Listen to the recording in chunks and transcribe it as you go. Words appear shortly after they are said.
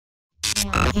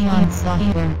Hi,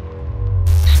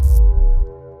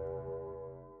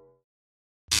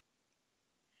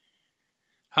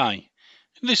 in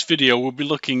this video we'll be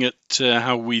looking at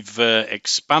how we've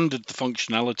expanded the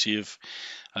functionality of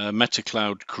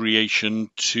MetaCloud creation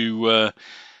to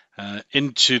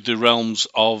into the realms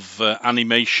of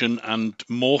animation and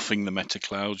morphing the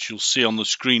MetaClouds. You'll see on the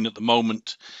screen at the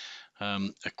moment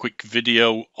a quick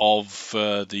video of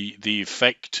the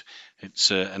effect.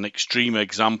 It's an extreme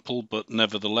example, but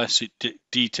nevertheless it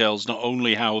details not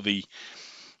only how the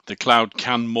cloud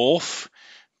can morph,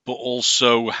 but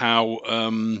also how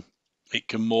it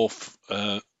can morph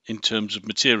in terms of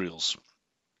materials.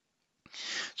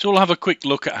 So we'll have a quick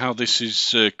look at how this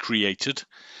is created.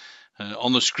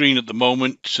 On the screen at the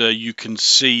moment you can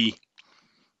see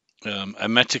a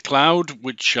MetaCloud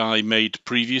which I made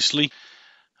previously.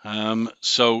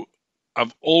 So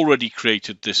I've already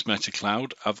created this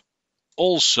MetaCloud. I've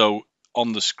also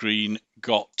on the screen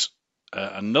got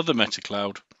another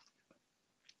MetaCloud,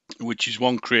 which is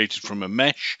one created from a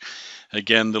mesh.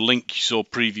 Again, the link you saw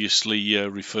previously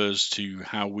refers to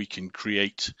how we can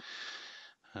create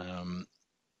a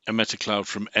MetaCloud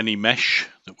from any mesh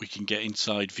that we can get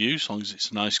inside VUE, as long as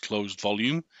it's a nice closed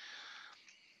volume.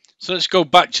 So let's go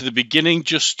back to the beginning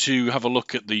just to have a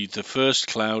look at the first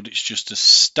cloud. It's just a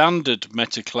standard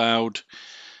MetaCloud,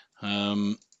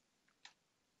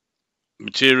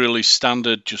 materially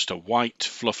standard, just a white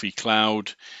fluffy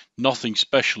cloud, nothing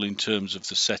special in terms of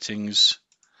the settings.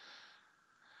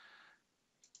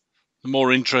 The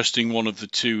more interesting one of the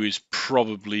two is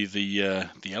probably the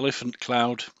elephant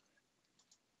cloud,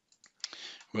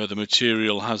 where the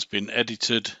material has been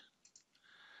edited.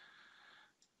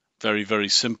 Very, very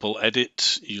simple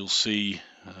edit. You'll see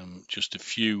just a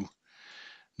few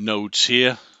nodes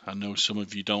here. I know some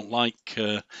of you don't like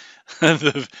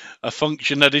a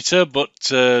function editor, but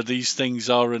these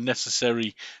things are a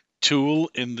necessary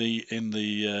tool in the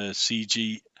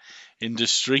CG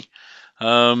industry.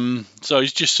 So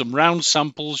it's just some round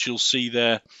samples. You'll see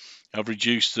there I've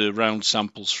reduced the round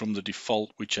samples from the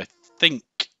default, which I think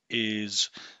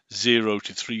is 0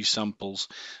 to 3 samples.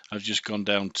 I've just gone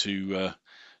down to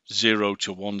 0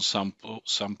 to 1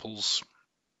 samples,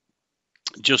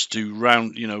 just to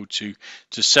round, to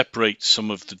separate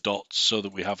some of the dots so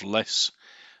that we have less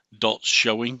dots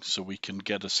showing, so we can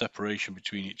get a separation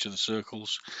between each of the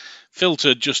circles.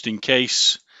 Filter just in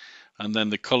case. And then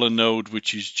the color node,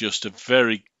 which is just a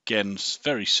very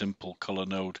simple color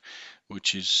node,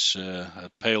 which is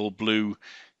a pale blue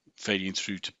fading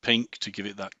through to pink to give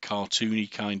it that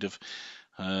cartoony kind of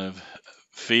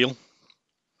feel.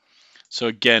 So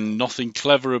again, nothing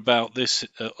clever about this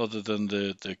other than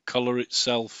the color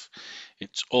itself.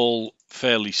 It's all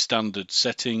fairly standard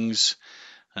settings.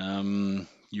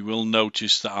 You will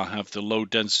notice that I have the low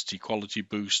density quality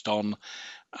boost on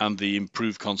and the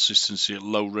improved consistency at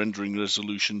low rendering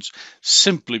resolutions,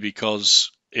 simply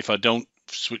because if I don't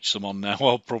switch them on now,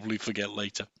 I'll probably forget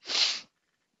later.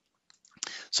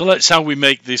 So that's how we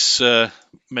make this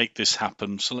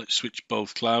happen. So let's switch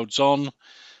both clouds on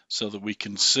so that we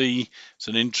can see. It's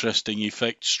an interesting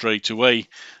effect straight away.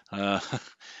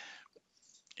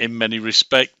 In many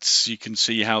respects, you can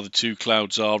see how the two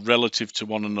clouds are relative to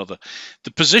one another.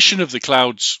 The position of the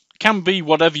clouds can be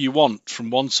whatever you want, from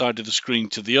one side of the screen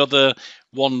to the other,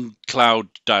 one cloud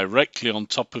directly on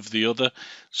top of the other,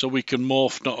 so we can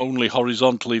morph not only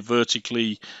horizontally,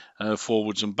 vertically,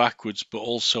 forwards and backwards, but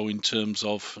also in terms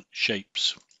of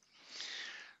shapes.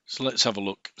 So let's have a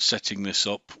look. Setting this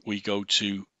up, we go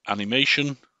to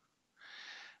animation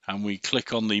and we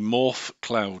click on the morph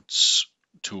clouds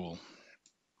tool.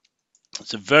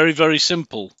 It's a very, very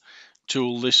simple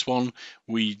tool, this one.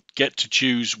 We get to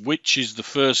choose which is the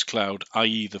first cloud,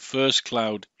 i.e. the first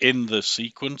cloud in the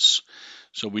sequence.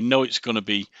 So we know it's going to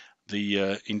be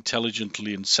the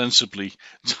intelligently and sensibly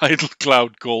titled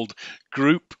cloud called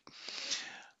group.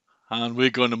 And we're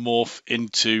going to morph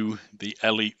into the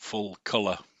LE full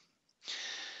color.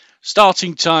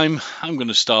 Starting time, I'm going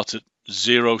to start at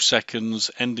 0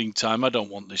 seconds. Ending time, I don't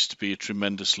want this to be a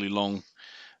tremendously long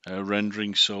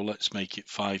rendering, so let's make it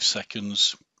 5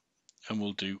 seconds and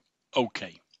we'll do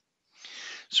OK.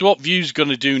 So what VUE's going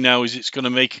to do now is it's going to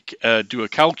make do a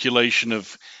calculation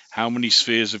of how many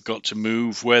spheres have got to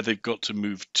move, where they've got to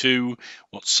move to,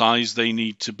 what size they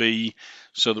need to be,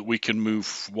 so that we can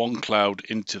move one cloud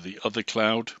into the other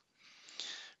cloud.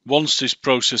 Once this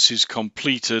process is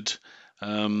completed,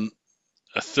 a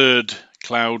third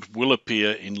cloud will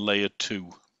appear in layer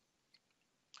 2.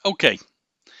 Okay.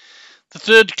 The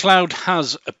third cloud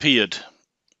has appeared.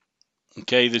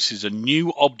 Okay, this is a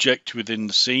new object within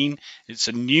the scene. It's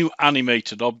a new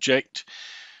animated object.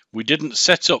 We didn't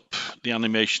set up the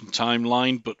animation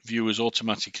timeline, but VUE has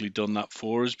automatically done that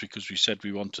for us because we said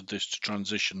we wanted this to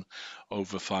transition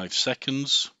over 5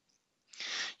 seconds.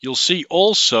 You'll see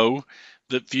also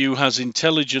that VUE has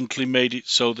intelligently made it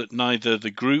so that neither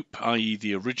the group, i.e.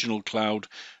 the original cloud,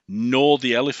 nor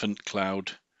the elephant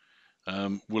cloud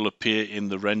will appear in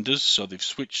the renders. So they've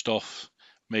switched off,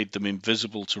 made them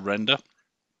invisible to render.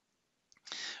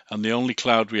 And the only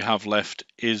cloud we have left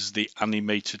is the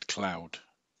animated cloud.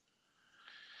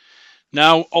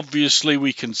 Now, obviously,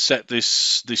 we can set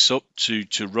this up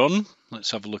to run.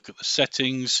 Let's have a look at the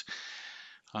settings.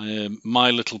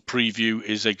 My little preview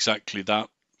is exactly that,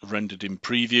 rendered in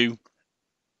preview.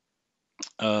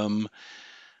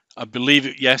 I believe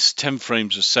it, yes, 10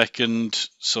 frames a second,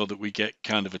 so that we get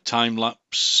kind of a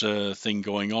time-lapse thing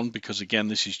going on, because again,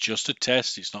 this is just a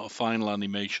test, it's not a final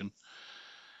animation.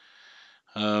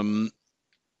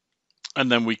 And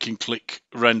then we can click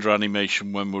render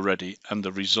animation when we're ready, and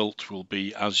the result will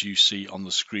be as you see on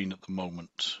the screen at the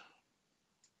moment.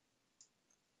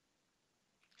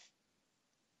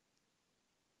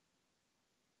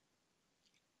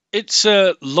 It's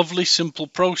a lovely, simple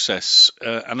process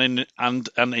and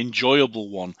an enjoyable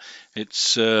one.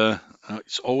 It's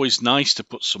always nice to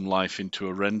put some life into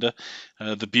a render.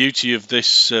 The beauty of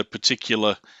this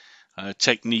particular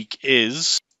technique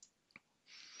is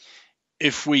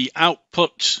if we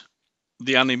output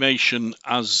the animation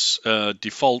as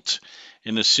default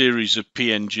in a series of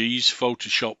PNGs,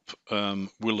 Photoshop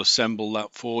will assemble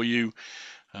that for you.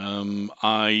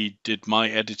 I did my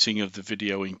editing of the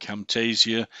video in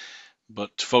Camtasia,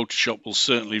 but Photoshop will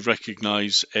certainly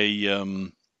recognize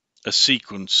a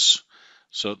sequence.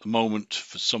 So at the moment,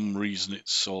 for some reason,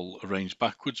 it's all arranged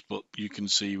backwards, but you can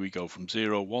see we go from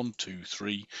 0, 1, 2,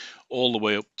 3, all the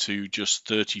way up to just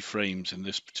 30 frames in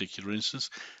this particular instance.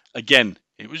 Again,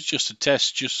 it was just a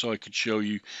test, just so I could show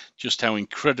you just how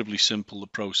incredibly simple the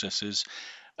process is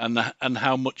and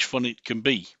how much fun it can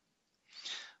be.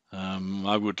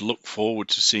 I would look forward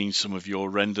to seeing some of your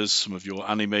renders, some of your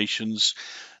animations,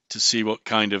 to see what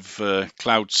kind of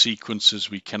cloud sequences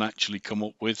we can actually come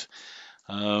up with.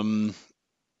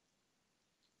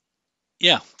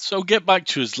 Yeah, so get back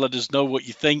to us, let us know what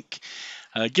you think,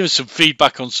 give us some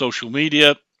feedback on social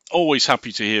media. Always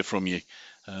happy to hear from you.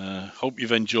 Hope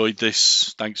you've enjoyed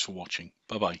this. Thanks for watching.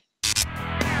 Bye-bye.